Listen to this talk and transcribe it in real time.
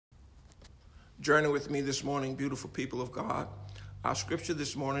Journey with me this morning, beautiful people of God. Our scripture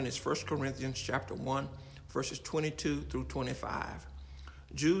this morning is 1 Corinthians chapter 1, verses 22 through 25.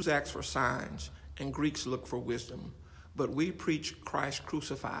 Jews ask for signs, and Greeks look for wisdom. But we preach Christ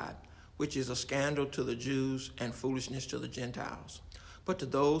crucified, which is a scandal to the Jews and foolishness to the Gentiles. But to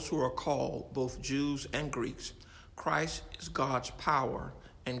those who are called, both Jews and Greeks, Christ is God's power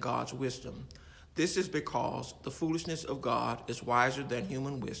and God's wisdom. This is because the foolishness of God is wiser than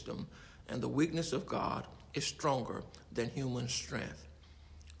human wisdom, and the weakness of God is stronger than human strength.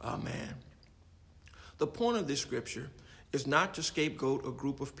 Amen. The point of this scripture is not to scapegoat a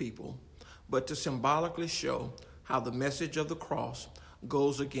group of people, but to symbolically show how the message of the cross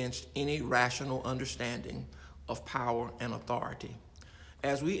goes against any rational understanding of power and authority.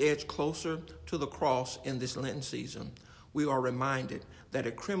 As we edge closer to the cross in this Lenten season, we are reminded that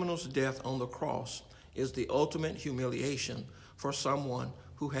a criminal's death on the cross is the ultimate humiliation for someone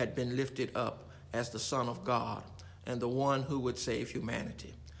who had been lifted up as the Son of God and the one who would save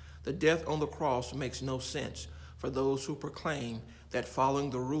humanity. The death on the cross makes no sense for those who proclaim that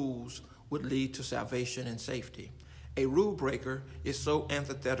following the rules would lead to salvation and safety. A rule breaker is so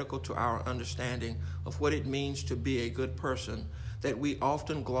antithetical to our understanding of what it means to be a good person that we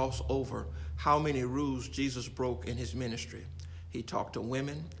often gloss over how many rules Jesus broke in his ministry. He talked to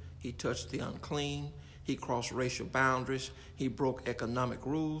women, he touched the unclean, he crossed racial boundaries, he broke economic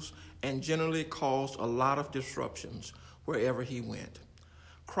rules, and generally caused a lot of disruptions wherever he went.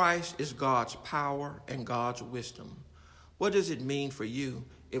 Christ is God's power and God's wisdom. What does it mean for you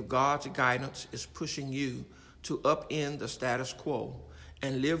if God's guidance is pushing you to upend the status quo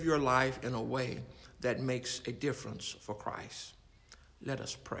and live your life in a way that makes a difference for Christ? Let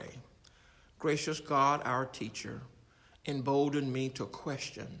us pray. Gracious God, our teacher, embolden me to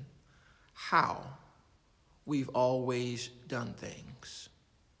question how we've always done things.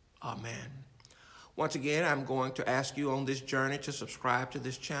 Amen. Once again, I'm going to ask you on this journey to subscribe to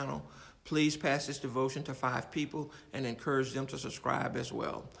this channel. Please pass this devotion to 5 people and encourage them to subscribe as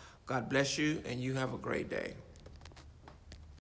well. God bless you, and you have a great day.